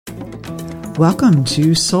Welcome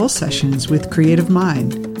to Soul Sessions with Creative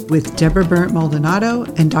Mind with Deborah Burnt Maldonado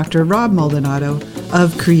and Dr. Rob Maldonado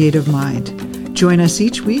of Creative Mind. Join us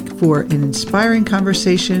each week for an inspiring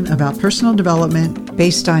conversation about personal development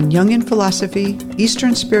based on Jungian philosophy,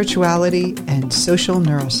 Eastern spirituality, and social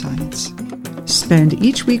neuroscience. Spend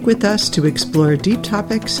each week with us to explore deep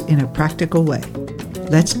topics in a practical way.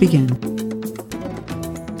 Let's begin.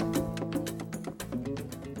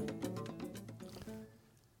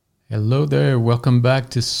 Hello there. Welcome back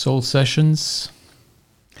to Soul Sessions.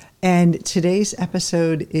 And today's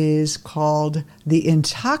episode is called The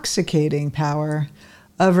Intoxicating Power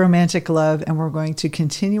of Romantic Love. And we're going to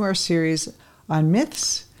continue our series on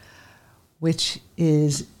myths, which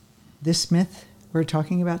is this myth we're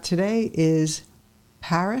talking about today is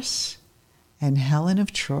Paris and Helen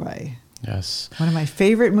of Troy. Yes. One of my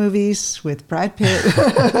favorite movies with Brad Pitt.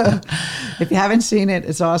 If you haven't seen it,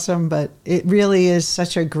 it's awesome, but it really is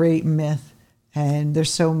such a great myth. And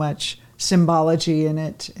there's so much symbology in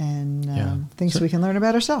it and things we can learn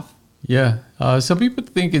about ourselves. Yeah. Some people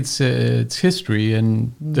think it's history,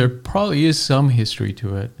 and there probably is some history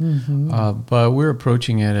to it. But we're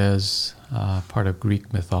approaching it as part of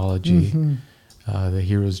Greek mythology, the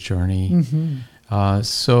hero's journey.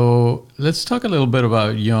 So let's talk a little bit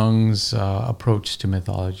about Jung's approach to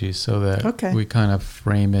mythology so that we kind of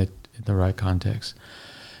frame it in the right context.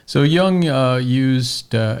 So Jung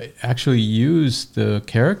actually used the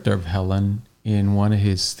character of Helen in one of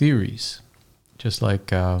his theories, just like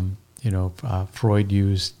Freud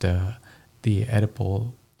used the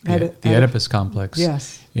Oedipus complex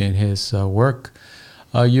in his work.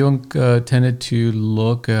 Jung tended to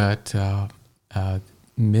look at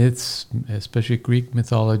myths, especially Greek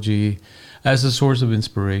mythology, as a source of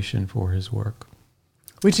inspiration for his work.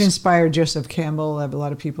 Which inspired Joseph Campbell. A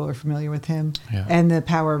lot of people are familiar with him. Yeah. And The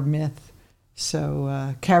Power of Myth.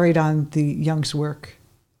 So carried on the Jung's work.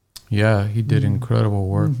 Yeah, he did incredible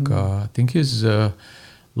work. I think his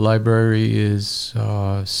library is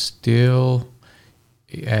still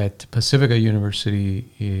at Pacifica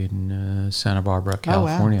University in Santa Barbara,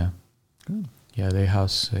 California. Oh, wow. Good. Yeah, they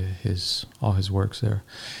house all his works there.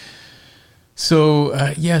 So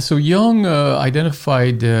Jung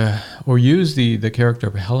identified or used the character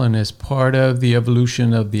of Helen as part of the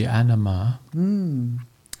evolution of the anima. And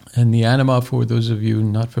the anima, for those of you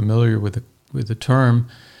not familiar with the term,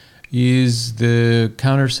 is the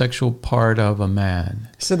countersexual part of a man.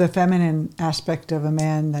 So the feminine aspect of a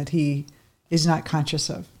man that he is not conscious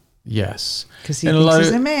of. Yes. Because he thinks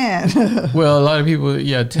he's a man. Well, a lot of people,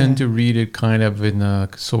 tend to read it kind of in a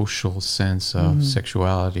social sense of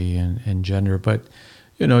sexuality and gender. But,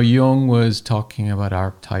 Jung was talking about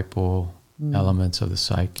archetypal elements of the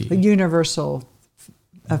psyche. The universal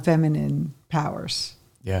feminine powers.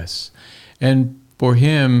 Yes. And for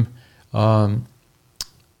him, the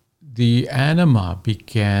anima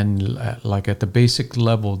began, like at the basic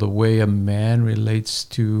level, the way a man relates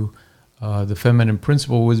to the feminine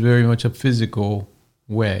principle was very much a physical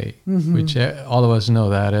way, which all of us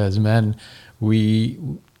know that as men, we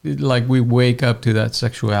wake up to that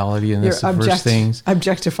sexuality, and that's the first things.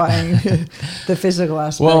 Objectifying the physical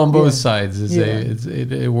aspect. Well, on both sides,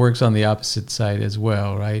 it works on the opposite side as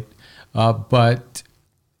well, right? But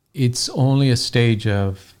it's only a stage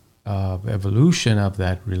of evolution of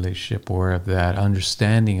that relationship or of that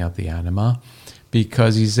understanding of the anima,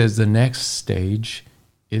 because he says the next stage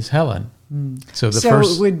is Helen. So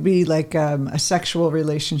first it would be like a sexual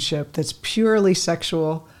relationship that's purely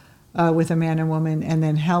sexual with a man and woman, and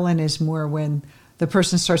then Helen is more when the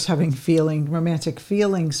person starts having romantic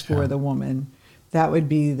feelings for the woman. That would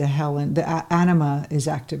be the Helen. The anima is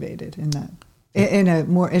activated in that.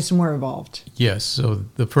 It's more evolved. Yes. So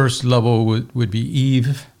the first level would be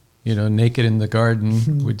Eve, naked in the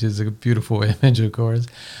garden, which is a beautiful image, of course.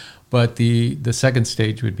 But the second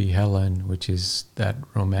stage would be Helen, which is that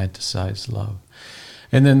romanticized love.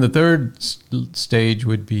 And then the third stage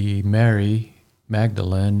would be Mary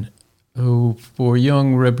Magdalene, who for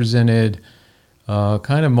Jung represented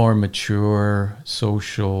kind of more mature,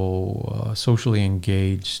 socially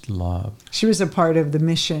engaged love. She was a part of the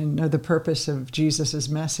mission or the purpose of Jesus's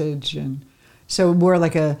message. And so more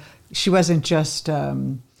like she wasn't just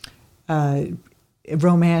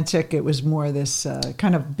romantic, it was more this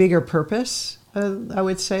kind of bigger purpose, I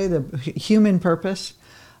would say, the human purpose,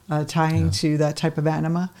 tying to that type of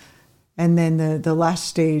anima. And then the last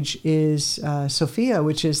stage is Sophia,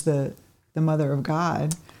 which is the mother of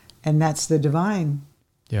God, and that's the divine.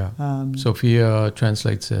 Yeah. Sophia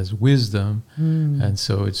translates as wisdom, and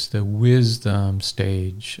so it's the wisdom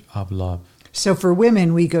stage of love. So for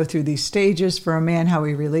women, we go through these stages. For a man, how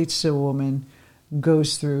he relates to a woman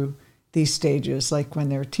goes through these stages. Like when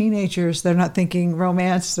they're teenagers, they're not thinking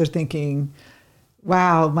romance, they're thinking,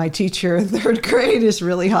 wow, my teacher in third grade is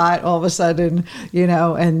really hot all of a sudden,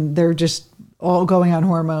 and they're just all going on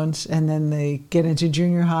hormones. And then they get into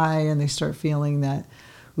junior high and they start feeling that,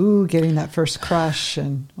 getting that first crush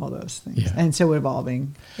and all those things. Yeah. And so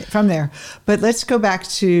evolving from there. But let's go back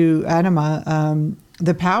to anima,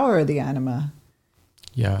 the power of the anima.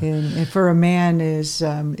 Yeah. And for a man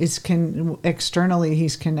externally,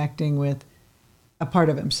 he's connecting with a part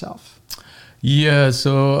of himself. Yeah,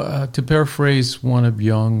 so to paraphrase one of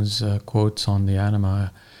Jung's quotes on the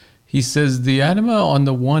anima, he says the anima on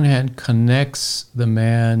the one hand connects the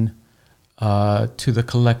man to the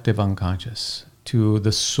collective unconscious, to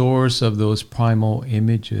the source of those primal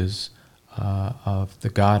images of the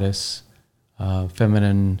goddess,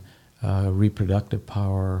 feminine reproductive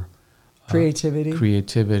power,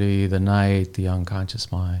 creativity, the night, the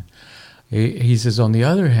unconscious mind. He says, on the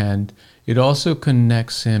other hand, it also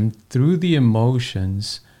connects him through the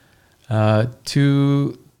emotions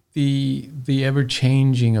to the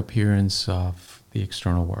ever-changing appearance of the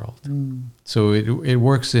external world. So it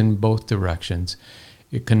works in both directions.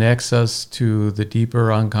 It connects us to the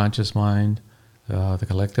deeper unconscious mind, the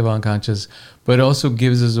collective unconscious, but also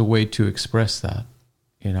gives us a way to express that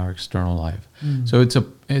in our external life. So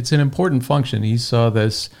it's an important function. He saw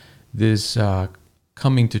this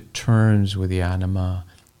coming to terms with the anima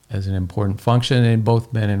as an important function in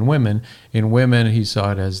both men and women. In women, he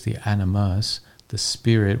saw it as the animus, the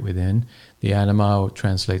spirit within. The anima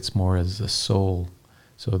translates more as the soul.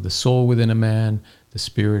 So the soul within a man, the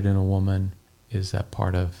spirit in a woman, is that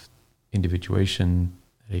part of individuation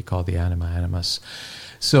that he called the anima animus.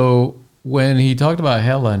 So when he talked about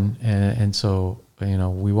Helen, and so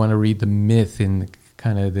we want to read the myth in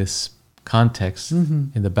kind of this context,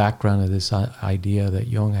 in the background of this idea that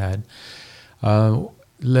Jung had.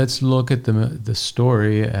 Let's look at the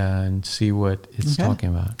story and see what it's talking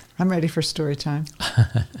about. I'm ready for story time.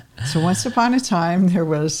 So once upon a time, there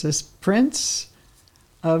was this prince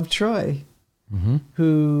of Troy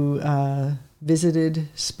who visited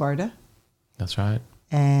Sparta. That's right.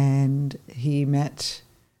 And he met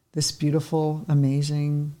this beautiful,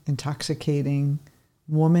 amazing, intoxicating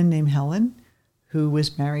woman named Helen, who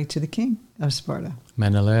was married to the king of Sparta.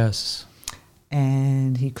 Menelaus.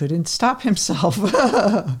 And he couldn't stop himself.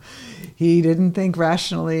 He didn't think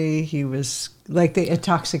rationally. He was like the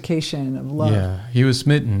intoxication of love. Yeah, he was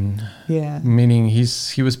smitten. Yeah. Meaning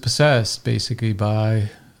he was possessed basically by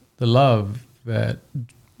the love that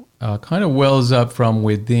kind of wells up from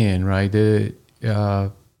within, right?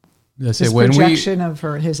 Let's say when projection of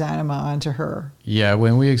his anima onto her. Yeah,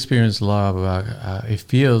 when we experience love, it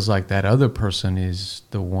feels like that other person is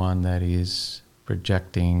the one that is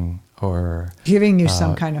projecting or giving you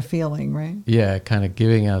some kind of feeling, right? Yeah, kind of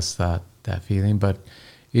giving us that feeling. But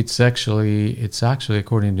it's actually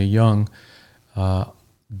according to Jung,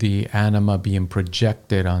 the anima being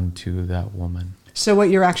projected onto that woman. So what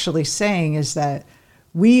you're actually saying is that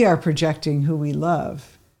we are projecting who we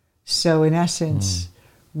love. So in essence,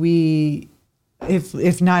 we,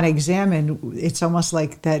 if not examined, it's almost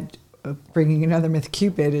like that, bringing another myth,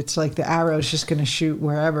 Cupid, it's like the arrow is just going to shoot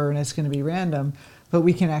wherever and it's going to be random. But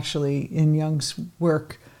we can actually, in Jung's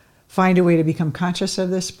work, find a way to become conscious of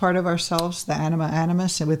this part of ourselves, the anima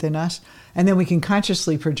animus within us, and then we can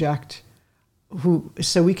consciously project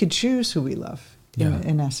so we could choose who we love,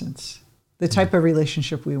 in essence, the type of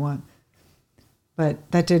relationship we want. But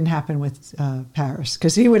that didn't happen with Paris,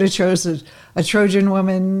 because he would have chosen a Trojan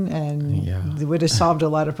woman and it would have solved a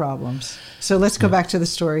lot of problems. So let's go back to the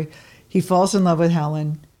story. He falls in love with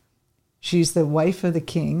Helen. She's the wife of the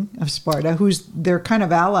king of Sparta, they're kind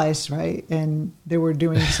of allies, right? And they were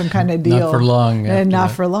doing some kind of deal. Not for long. And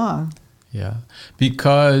not for long. Yeah.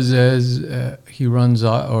 Because as he runs,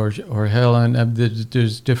 or Helen,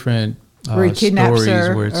 there's different where he kidnaps stories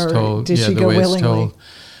her, where it's told. Did she go willingly?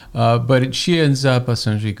 But she ends up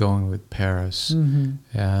essentially going with Paris.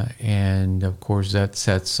 And of course that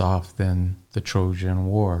sets off then the Trojan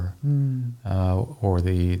War, or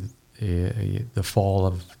the fall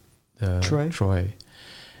of Troy.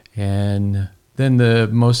 And then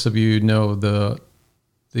most of you know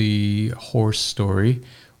the horse story,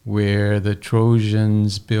 where the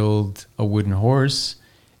Trojans build a wooden horse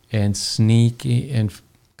and sneak and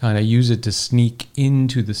kind of use it to sneak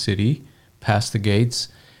into the city past the gates,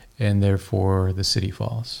 and therefore the city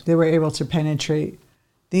falls. They were able to penetrate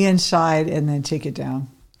the inside and then take it down.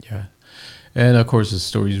 Yeah. And of course the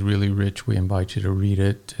story is really rich. We invite you to read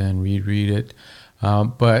it and reread it.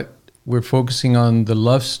 But we're focusing on the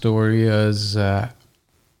love story as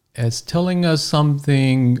telling us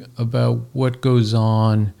something about what goes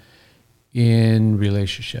on in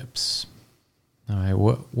relationships. All right,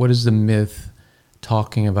 what is the myth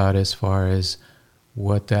talking about as far as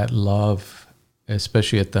what that love,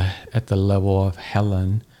 especially at the level of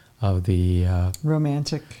Helen, of the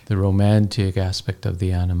romantic aspect of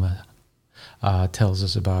the anima, tells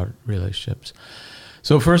us about relationships?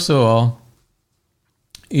 So first of all,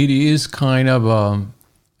 it is kind of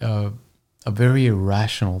a very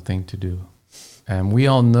irrational thing to do, and we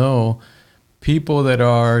all know people that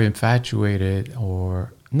are infatuated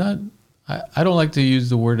or not. I don't like to use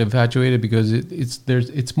the word infatuated because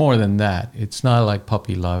it's more than that. It's not like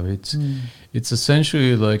puppy love. It's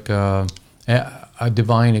essentially like a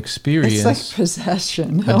divine experience. It's like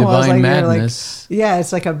possession. A divine madness.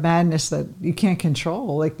 It's like a madness that you can't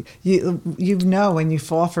control. Like you know when you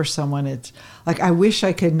fall for someone, it's like, I wish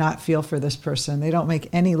I could not feel for this person. They don't make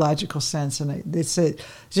any logical sense, and it's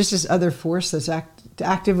just this other force that's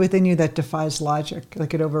active within you that defies logic.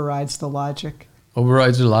 Like it overrides the logic.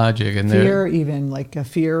 Overrides the logic, and fear, even like a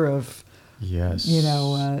fear of, yes,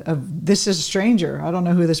 of this is a stranger. I don't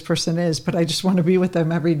know who this person is, but I just want to be with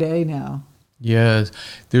them every day now. Yes,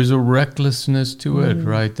 there's a recklessness to it,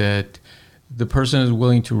 right? That the person is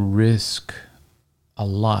willing to risk a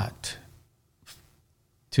lot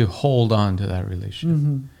to hold on to that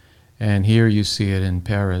relationship. And here you see it in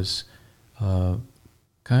Paris,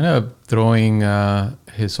 kind of throwing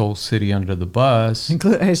his whole city under the bus.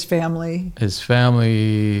 Including his family. His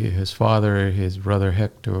father, his brother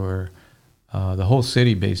Hector, the whole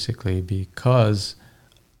city basically, because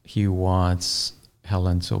he wants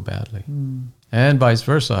Helen so badly. And vice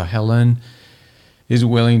versa. Helen is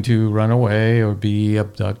willing to run away or be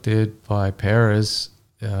abducted by Paris,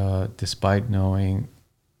 despite knowing,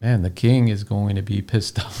 man, the king is going to be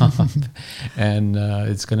pissed off and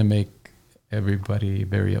it's going to make everybody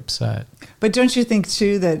very upset. But don't you think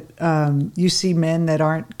too that you see men that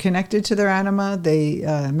aren't connected to their anima? They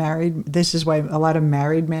married. This is why a lot of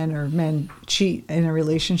married men or men cheat in a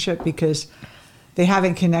relationship, because they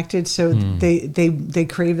haven't connected. So they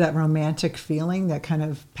crave that romantic feeling, that kind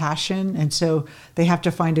of passion, and so they have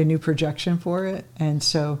to find a new projection for it. And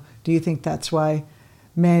so, do you think that's why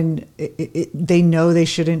men, they know they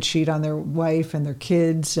shouldn't cheat on their wife and their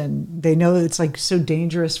kids, and they know it's like so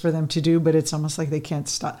dangerous for them to do, but it's almost like they can't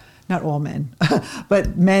stop. Not all men,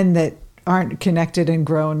 but men that aren't connected and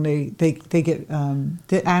grown, they get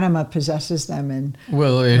the anima possesses them, and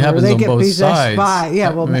it happens on both sides.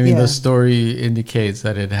 The story indicates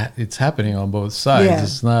that it's happening on both sides. Yeah.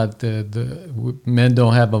 It's not the men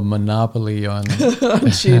don't have a monopoly on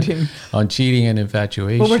cheating, on cheating and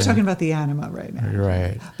infatuation. Well, we're talking about the anima right now,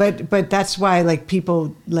 right? But that's why, like,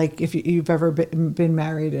 people, like, if you've ever been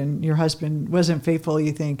married and your husband wasn't faithful,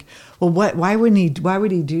 you think, well, why would he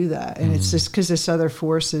do that? And it's just because this other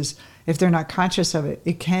force is, if they're not conscious of it,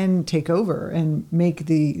 it can take over and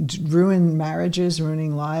ruin marriages,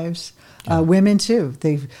 ruining lives. Women too.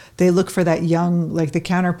 They look for that young, like the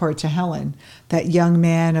counterpart to Helen, that young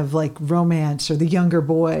man of like romance, or the younger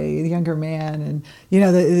boy, the younger man, and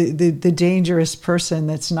the dangerous person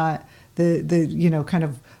that's not the kind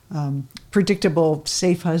of predictable,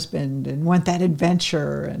 safe husband, and want that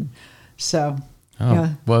adventure, and so. Oh,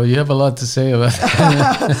 yeah. Well, you have a lot to say about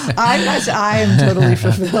that. I am totally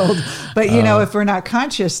fulfilled. But, if we're not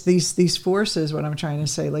conscious, these forces, what I'm trying to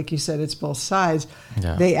say, like you said, it's both sides.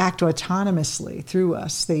 Yeah. They act autonomously through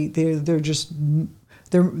us. They're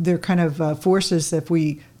kind of forces that if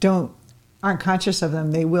we aren't conscious of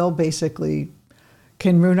them, they will basically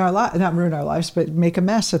can ruin our lives. Not ruin our lives, but make a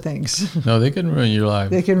mess of things. No, they can ruin your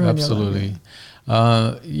life. They can ruin absolutely.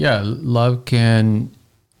 Your life. Love can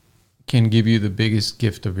give you the biggest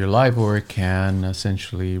gift of your life, or it can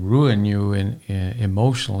essentially ruin you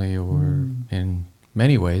emotionally or in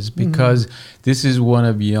many ways, because this is one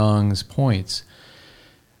of Jung's points.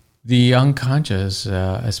 The unconscious,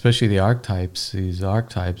 especially the archetypes, these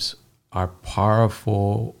archetypes are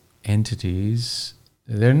powerful entities.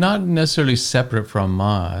 They're not necessarily separate from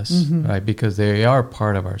us, right? Because they are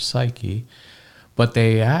part of our psyche, but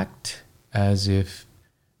they act as if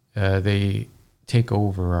they take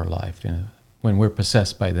over our life when we're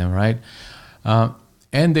possessed by them, right?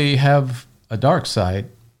 And they have a dark side,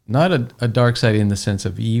 not a dark side in the sense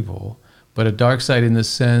of evil, but a dark side in the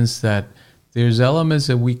sense that there's elements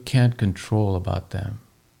that we can't control about them.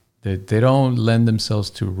 They don't lend themselves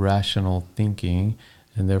to rational thinking,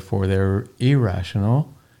 and therefore they're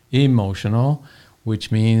irrational, emotional,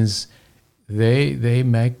 which means they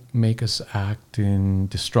make us act in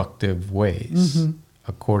destructive ways,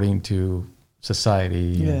 according to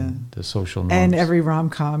society and the social norms. And every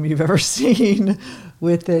rom-com you've ever seen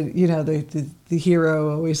with the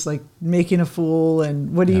hero always like making a fool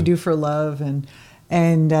and what do you do for love and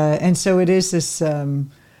so it is this a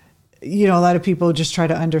lot of people just try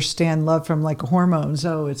to understand love from like hormones.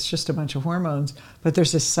 Oh, it's just a bunch of hormones, but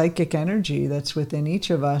there's this psychic energy that's within each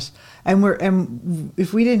of us. And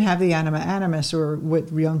if we didn't have the anima animus, or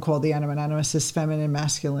what Jung called the anima animus, this feminine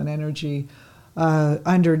masculine energy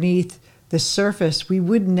underneath the surface, we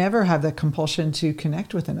would never have that compulsion to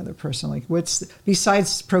connect with another person. Like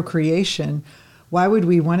besides procreation, why would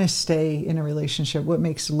we want to stay in a relationship? What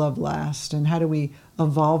makes love last? And how do we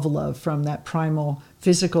evolve love from that primal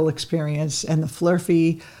physical experience and the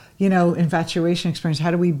flirty, infatuation experience?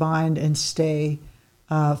 How do we bind and stay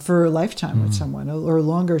for a lifetime with someone or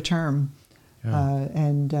longer term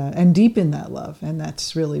and deepen that love? And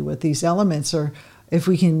that's really what these elements are. If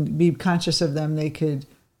we can be conscious of them, they could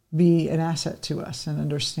be an asset to us and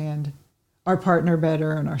understand our partner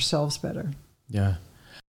better and ourselves better. Yeah.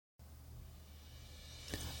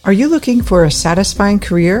 Are you looking for a satisfying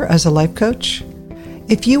career as a life coach?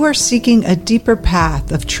 If you are seeking a deeper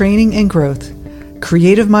path of training and growth,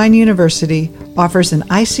 Creative Mind University offers an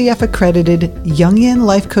ICF-accredited Jungian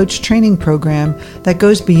life coach training program that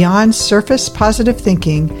goes beyond surface positive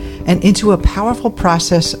thinking and into a powerful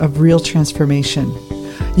process of real transformation.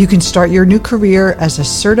 You can start your new career as a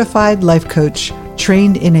certified life coach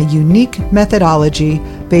trained in a unique methodology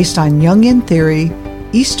based on Jungian theory,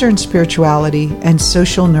 Eastern spirituality, and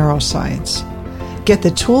social neuroscience. Get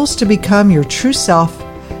the tools to become your true self,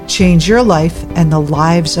 change your life and the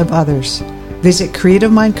lives of others. Visit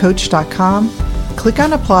creativemindcoach.com, click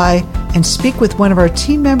on apply, and speak with one of our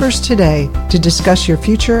team members today to discuss your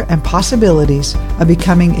future and possibilities of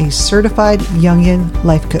becoming a certified Jungian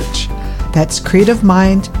life coach. That's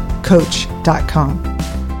creativemindcoach.com.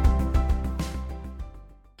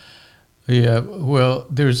 Yeah, well,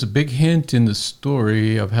 there's a big hint in the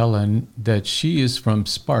story of Helen that she is from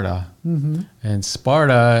Sparta. Mm-hmm. And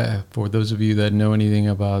Sparta, for those of you that know anything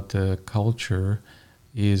about the culture,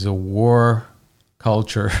 is a war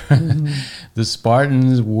culture. Mm-hmm. The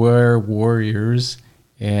Spartans were warriors,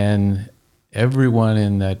 and everyone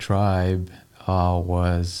in that tribe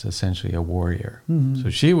was essentially a warrior. Mm-hmm. So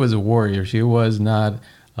she was a warrior. She was not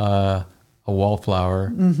a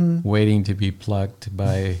wallflower waiting to be plucked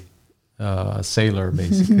by a sailor,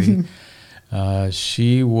 basically.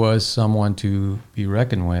 She was someone to be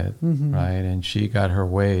reckoned with, right? And she got her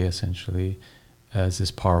way, essentially, as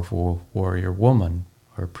this powerful warrior woman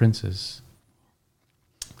or princess.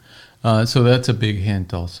 So that's a big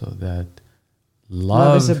hint also, that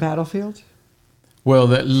love is a battlefield? Well,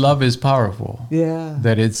 that love is powerful. Yeah.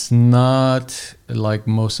 That it's not like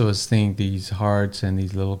most of us think, these hearts and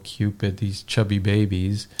these little Cupid, these chubby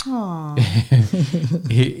babies.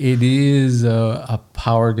 It is a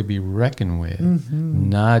power to be reckoned with,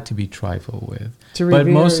 not to be trifled with. But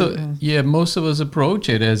most of us approach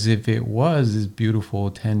it as if it was this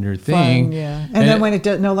beautiful, tender thing. Fun, yeah. And then when it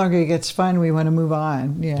no longer gets fun, we want to move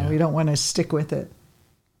on. Yeah. We don't want to stick with it.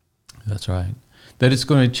 That's right. That it's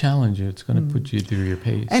going to challenge you. It's going to put you through your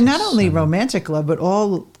pace. And not only romantic love, but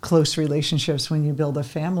all close relationships when you build a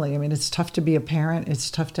family. I mean, it's tough to be a parent.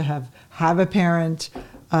 It's tough to have a parent,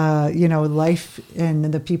 life and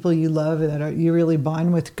the people you love that you really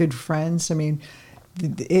bond with, good friends. I mean,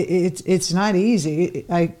 it's not easy.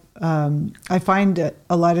 I find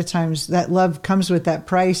a lot of times that love comes with that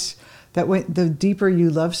price. That the deeper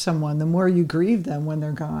you love someone, the more you grieve them when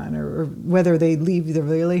they're gone, or whether they leave the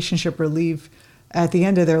relationship or leave at the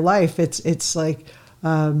end of their life. It's like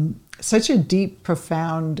such a deep,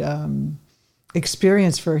 profound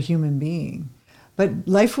experience for a human being. But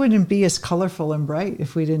life wouldn't be as colorful and bright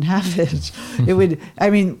if we didn't have it. It would. I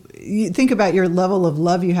mean, you think about your level of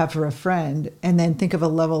love you have for a friend, and then think of a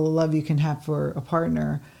level of love you can have for a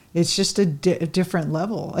partner. It's just a different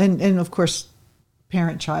level, and of course,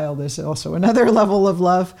 parent-child is also another level of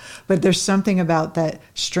love. But there's something about that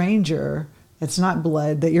stranger. It's not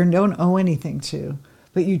blood that you don't owe anything to,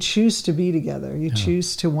 but you choose to be together. You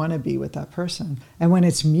choose to want to be with that person. And when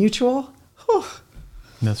it's mutual,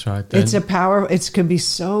 that's right. It's it can be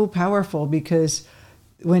so powerful, because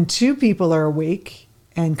when two people are awake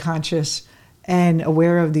and conscious and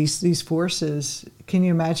aware of these forces, can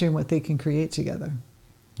you imagine what they can create together?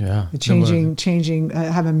 Yeah. Changing,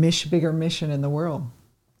 have a bigger mission in the world.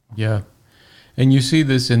 Yeah. And you see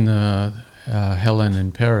this in Helen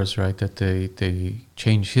in Paris, right? That they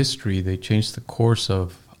change history. They change the course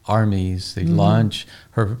of armies. They launch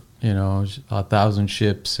her, 1,000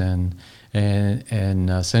 ships and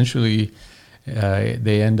essentially,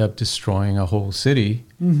 they end up destroying a whole city,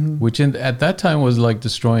 which at that time was like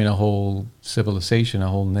destroying a whole civilization, a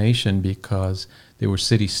whole nation, because they were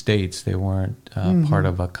city-states. They weren't part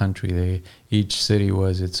of a country. Each city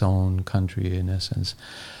was its own country in essence.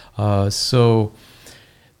 So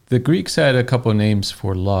the Greeks had a couple of names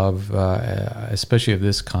for love, especially of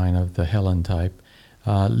this kind, of the Helen type.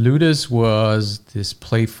 Ludus was this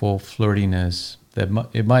playful flirtiness.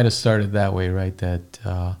 It might have started that way, right?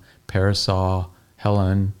 That Paris saw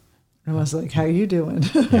Helen. I was like, how are you doing?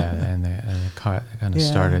 Yeah, and it kind of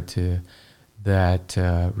started to that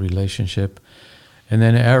relationship. And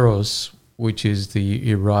then Eros, which is the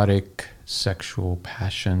erotic, sexual,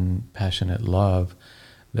 passionate love,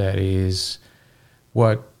 that is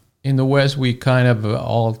what in the West we kind of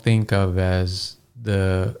all think of as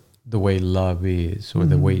the way love is, or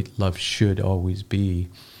the way love should always be.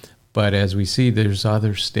 But as we see, there's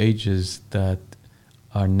other stages that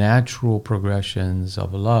are natural progressions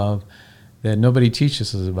of love that nobody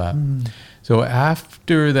teaches us about. So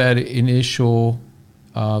after that initial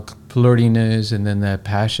flirtiness, and then that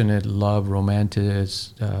passionate love,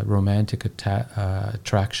 romantic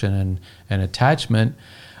attraction and attachment,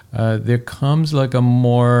 there comes like a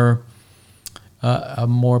more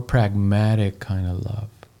pragmatic kind of love,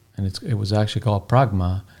 and it was actually called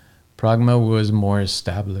pragma. Pragma was more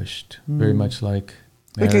established, very much like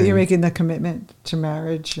marriage. Because you're making the commitment to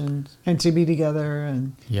marriage and to be together,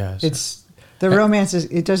 and yes, it's the romance.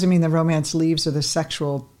 It doesn't mean the romance leaves or the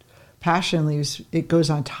sexual passion leaves. It goes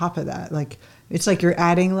on top of that. Like it's like you're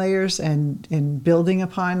adding layers and building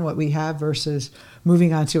upon what we have versus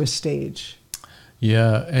moving on to a stage.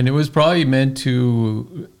 Yeah, and it was probably meant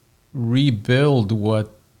to rebuild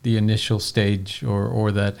what the initial stage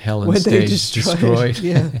or that Helen stage destroyed.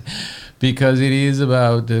 Yeah. Because it is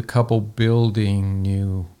about the couple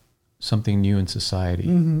building something new in society,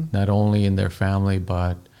 not only in their family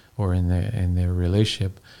or in their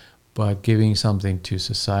relationship, but giving something to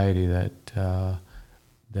society that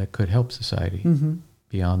could help society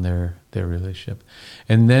beyond their relationship.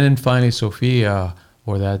 And then finally, Sophia,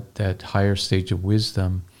 or that higher stage of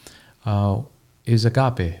wisdom, is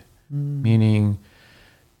agape, meaning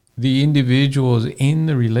the individuals in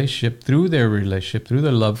the relationship, through their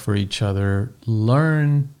love for each other,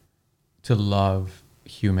 learn to love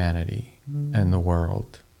humanity and the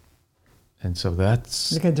world. And so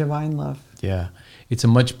that's like a divine love. Yeah. It's a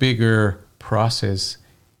much bigger process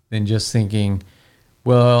than just thinking,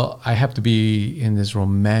 well, I have to be in this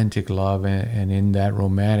romantic love and in that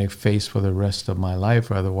romantic phase for the rest of my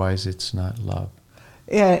life, or otherwise it's not love.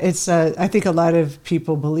 Yeah, it's. I think a lot of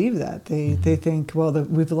people believe that. They think, well,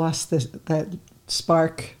 we've lost that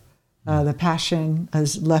spark, the passion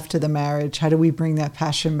is left to the marriage. How do we bring that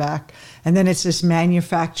passion back? And then it's this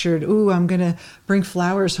manufactured, I'm going to bring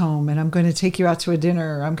flowers home, and I'm going to take you out to a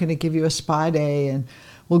dinner, or I'm going to give you a spa day, and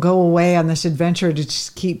we'll go away on this adventure to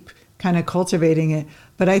just keep kind of cultivating it.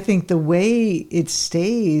 But I think the way it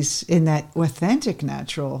stays in that authentic,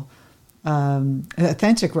 natural,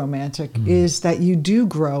 authentic romantic is that you do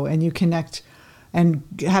grow and you connect and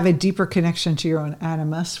have a deeper connection to your own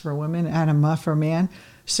animus for women, anima for man.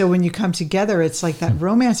 So when you come together, it's like that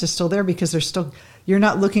romance is still there because you're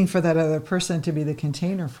not looking for that other person to be the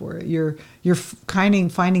container for it. You're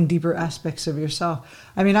finding deeper aspects of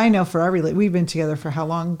yourself. I mean, I know for we've been together for how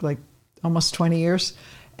long? Like almost 20 years.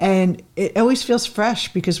 And it always feels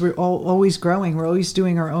fresh because we're always growing. We're always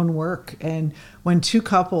doing our own work. And when two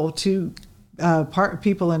people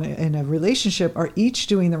in a relationship are each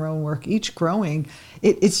doing their own work, each growing,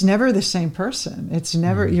 it's never the same person. It's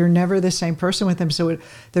never you're never the same person with them. So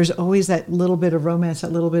there's always that little bit of romance,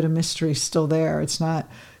 that little bit of mystery still there. It's not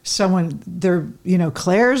someone there.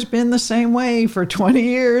 Claire's been the same way for 20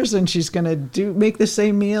 years, and she's going to make the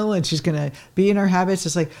same meal, and she's going to be in her habits.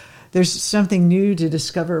 It's like there's something new to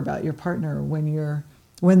discover about your partner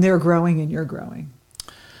when they're growing and you're growing.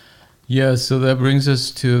 Yeah, so that brings us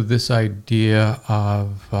to this idea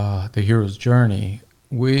of the hero's journey,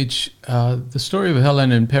 which the story of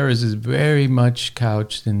Helen and Paris is very much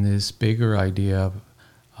couched in this bigger idea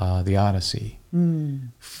of the Odyssey.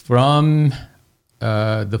 From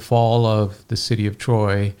the fall of the city of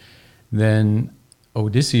Troy, then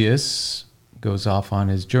Odysseus goes off on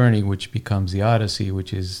his journey, which becomes the Odyssey,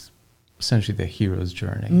 which is essentially the hero's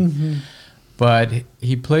journey. But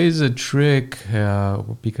he plays a trick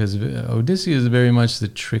because Odysseus is very much the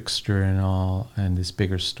trickster in this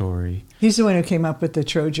bigger story. He's the one who came up with the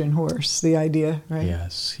Trojan horse, the idea, right?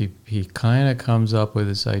 Yes, he kind of comes up with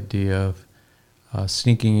this idea of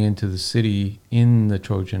sneaking into the city in the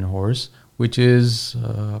Trojan horse, which is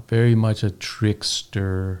very much a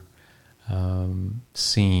trickster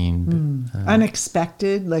seen.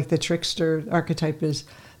 Unexpected, like the trickster archetype is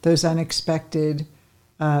those unexpected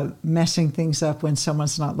messing things up when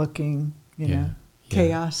someone's not looking,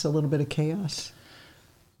 chaos, a little bit of chaos.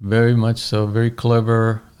 Very much so, very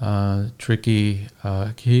clever, tricky.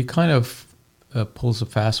 He kind of pulls a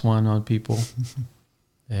fast one on people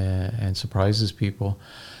and surprises people.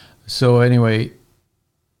 So anyway,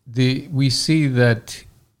 we see that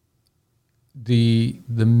the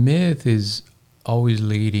myth is always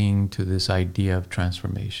leading to this idea of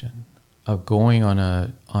transformation, of going on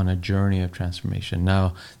a journey of transformation.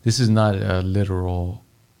 Now, this is not a literal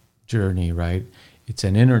journey, right? It's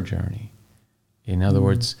an inner journey. In other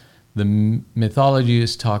words, the mythology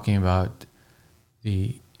is talking about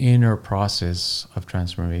the inner process of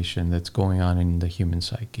transformation that's going on in the human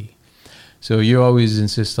psyche. So you always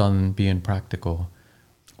insist on being practical.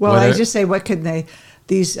 Well, I just say, what could they?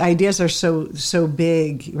 These ideas are so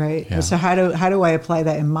big, right? Yeah. So how do I apply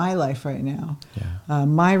that in my life right now? Yeah.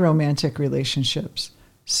 My romantic relationships.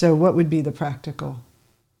 So what would be the practical?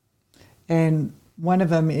 And one of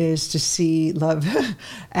them is to see love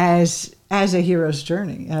as a hero's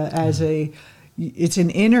journey, it's an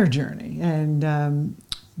inner journey, and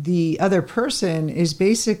the other person is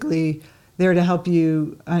basically there to help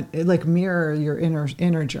you, like mirror your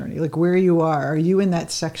inner journey, like where you are. Are you in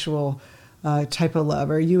that sexual type of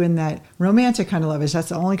love? Are you in that romantic kind of love? Is that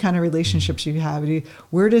the only kind of relationships you have?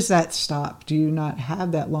 Where does that stop? Do you not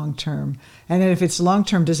have that long term? And then if it's long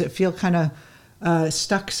term, does it feel kind of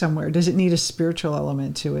stuck somewhere? Does it need a spiritual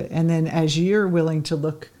element to it? And then as you're willing to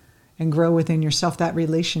look and grow within yourself, that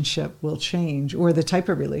relationship will change, or the type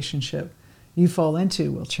of relationship you fall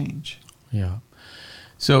into will change. Yeah.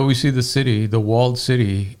 So we see the city, the walled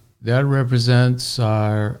city, that represents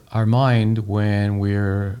our mind when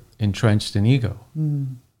we're entrenched in ego,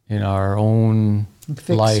 in our own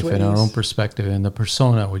life, in our own perspective, in the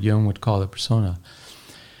persona, what Jung would call the persona.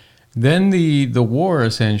 Then the war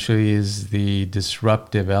essentially is the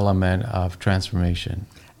disruptive element of transformation.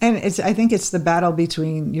 And I think it's the battle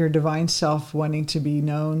between your divine self wanting to be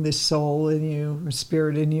known, this soul in you, or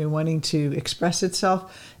spirit in you wanting to express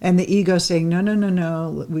itself, and the ego saying,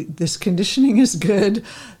 no, this conditioning is good.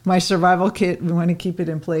 My survival kit, we want to keep it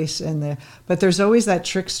in place. But there's always that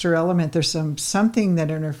trickster element. There's something that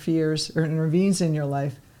interferes or intervenes in your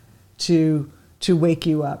life to wake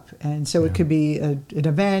you up. And so it could be an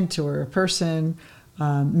event or a person,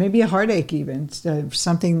 maybe a heartache even,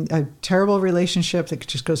 a terrible relationship that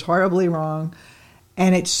just goes horribly wrong.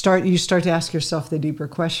 And you start to ask yourself the deeper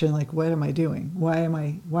question, like, what am I doing? Why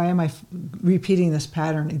am I repeating this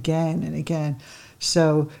pattern again and again?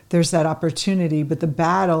 So there's that opportunity, but the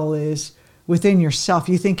battle is within yourself.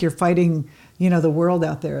 You think you're fighting, the world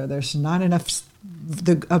out there. There's not enough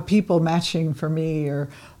people matching for me, or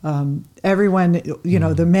everyone,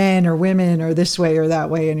 the men or women are this way or that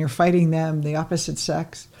way, and you're fighting them, the opposite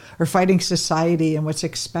sex, or fighting society and what's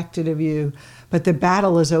expected of you. But the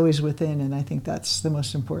battle is always within, and I think that's the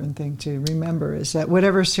most important thing to remember, is that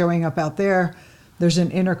whatever's showing up out there, there's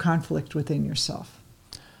an inner conflict within yourself.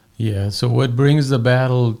 Yeah, so what brings the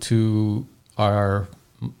battle to our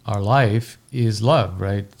life is love,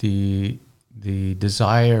 right? The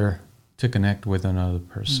desire to connect with another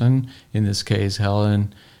person. In this case,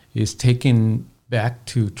 Helen is taken back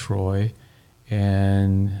to Troy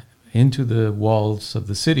and into the walls of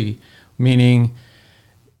the city, meaning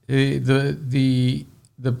the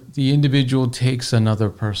individual takes another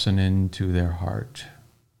person into their heart.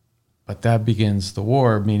 But that begins the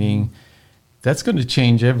war, meaning that's going to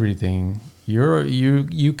change everything.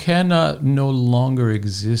 You cannot no longer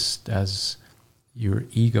exist as your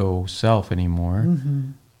ego self anymore,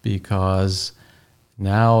 because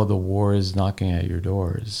now the war is knocking at your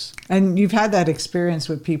doors. And you've had that experience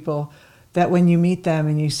with people that when you meet them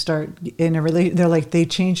and you start in a relationship, they're like, they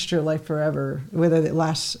changed your life forever. Whether it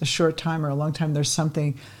lasts a short time or a long time, there's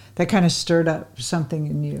something that kind of stirred up something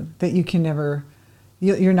in you that you can never,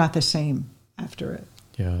 you're not the same after it.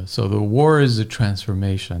 Yeah, so the war is a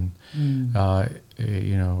transformation. In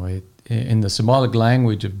the symbolic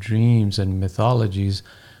language of dreams and mythologies,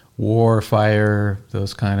 war, fire,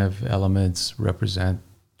 those kind of elements represent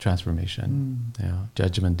transformation.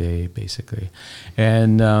 Judgment Day, basically.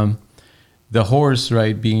 And the horse,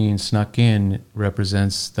 right, being snuck in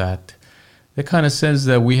represents that. It kind of says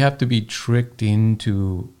that we have to be tricked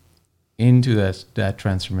into that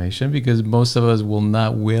transformation, because most of us will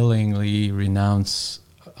not willingly renounce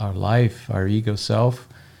our life, our ego self.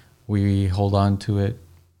 We hold on to it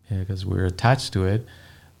because we're attached to it,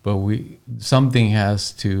 but something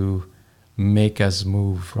has to make us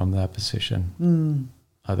move from that position.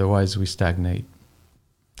 Otherwise we stagnate.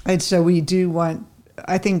 And so we do want,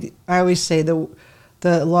 I think I always say the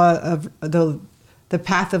law of the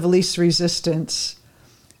path of least resistance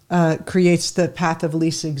creates the path of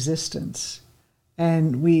least existence.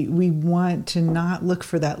 And we want to not look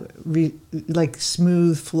for that like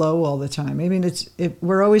smooth flow all the time. I mean,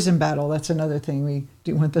 we're always in battle. That's another thing. We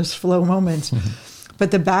do want those flow moments.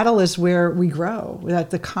 But the battle is where we grow. That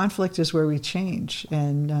the conflict is where we change.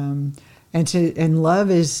 And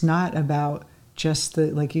love is not about just the,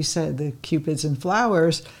 like you said, the cupids and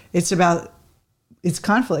flowers. It's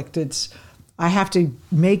conflict. I have to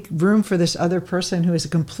make room for this other person who has a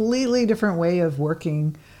completely different way of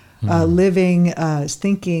working, living,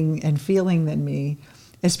 thinking, and feeling than me,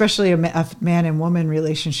 especially a man and woman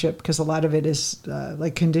relationship, because a lot of it is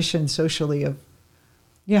like conditioned socially of,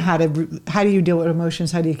 how do you deal with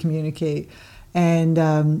emotions, how do you communicate, and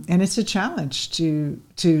it's a challenge to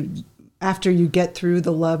after you get through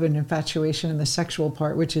the love and infatuation and the sexual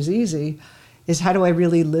part, which is easy, is how do I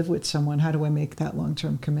really live with someone? How do I make that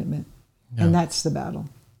long-term commitment? Yeah. And that's the battle.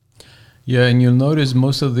 Yeah, and you'll notice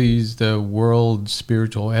most of the world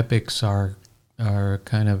spiritual epics are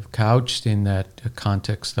kind of couched in that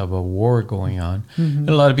context of a war going on. Mm-hmm. And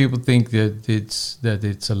a lot of people think that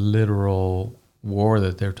it's a literal war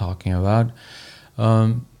that they're talking about.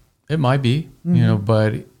 It might be,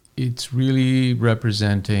 but it's really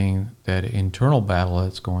representing that internal battle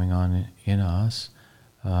that's going on in us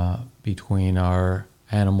between our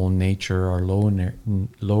animal nature, our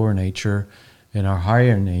lower nature, and our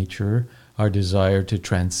higher nature, our desire to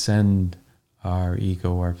transcend our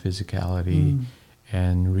ego, our physicality,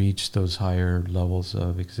 and reach those higher levels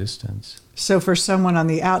of existence. So for someone on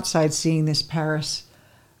the outside seeing this Paris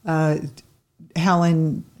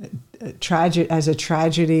Helen as a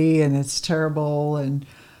tragedy, and it's terrible,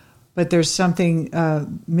 but there's something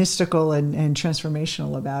mystical and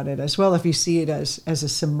transformational about it as well, if you see it as a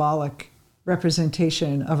symbolic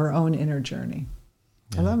representation of our own inner journey.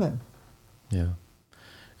 Yeah. I love it. Yeah.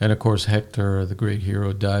 And of course, Hector, the great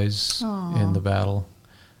hero, dies in the battle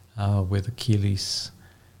with Achilles,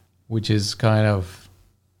 which is kind of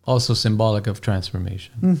also symbolic of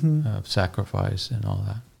transformation, of sacrifice and all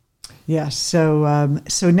that. Yes. So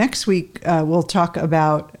next week we'll talk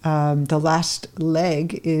about the last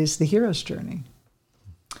leg is the hero's journey,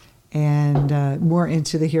 and more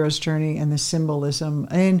into the hero's journey and the symbolism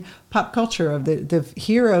and pop culture of the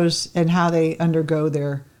heroes and how they undergo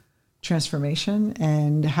their transformation,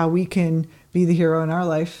 and how we can be the hero in our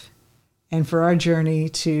life, and for our journey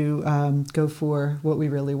to go for what we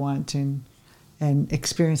really want and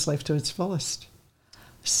experience life to its fullest.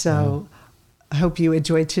 So. Yeah. I hope you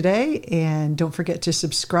enjoyed today, and don't forget to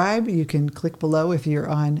subscribe. You can click below if you're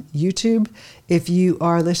on YouTube. If you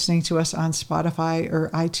are listening to us on Spotify or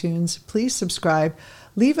iTunes, please subscribe.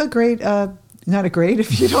 Leave a great, not a great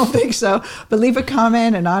if you don't think so, but leave a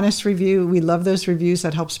comment, an honest review. We love those reviews.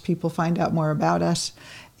 That helps people find out more about us.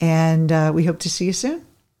 And we hope to see you soon.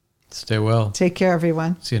 Stay well. Take care,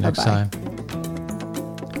 everyone. See you next time.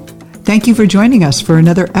 Thank you for joining us for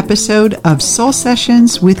another episode of Soul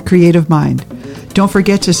Sessions with Creative Mind. Don't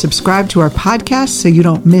forget to subscribe to our podcast so you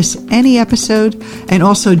don't miss any episode, and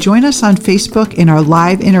also join us on Facebook in our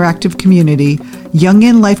live interactive community,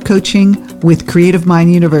 Jungian Life Coaching with Creative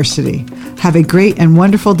Mind University. Have a great and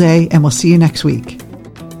wonderful day, and we'll see you next week.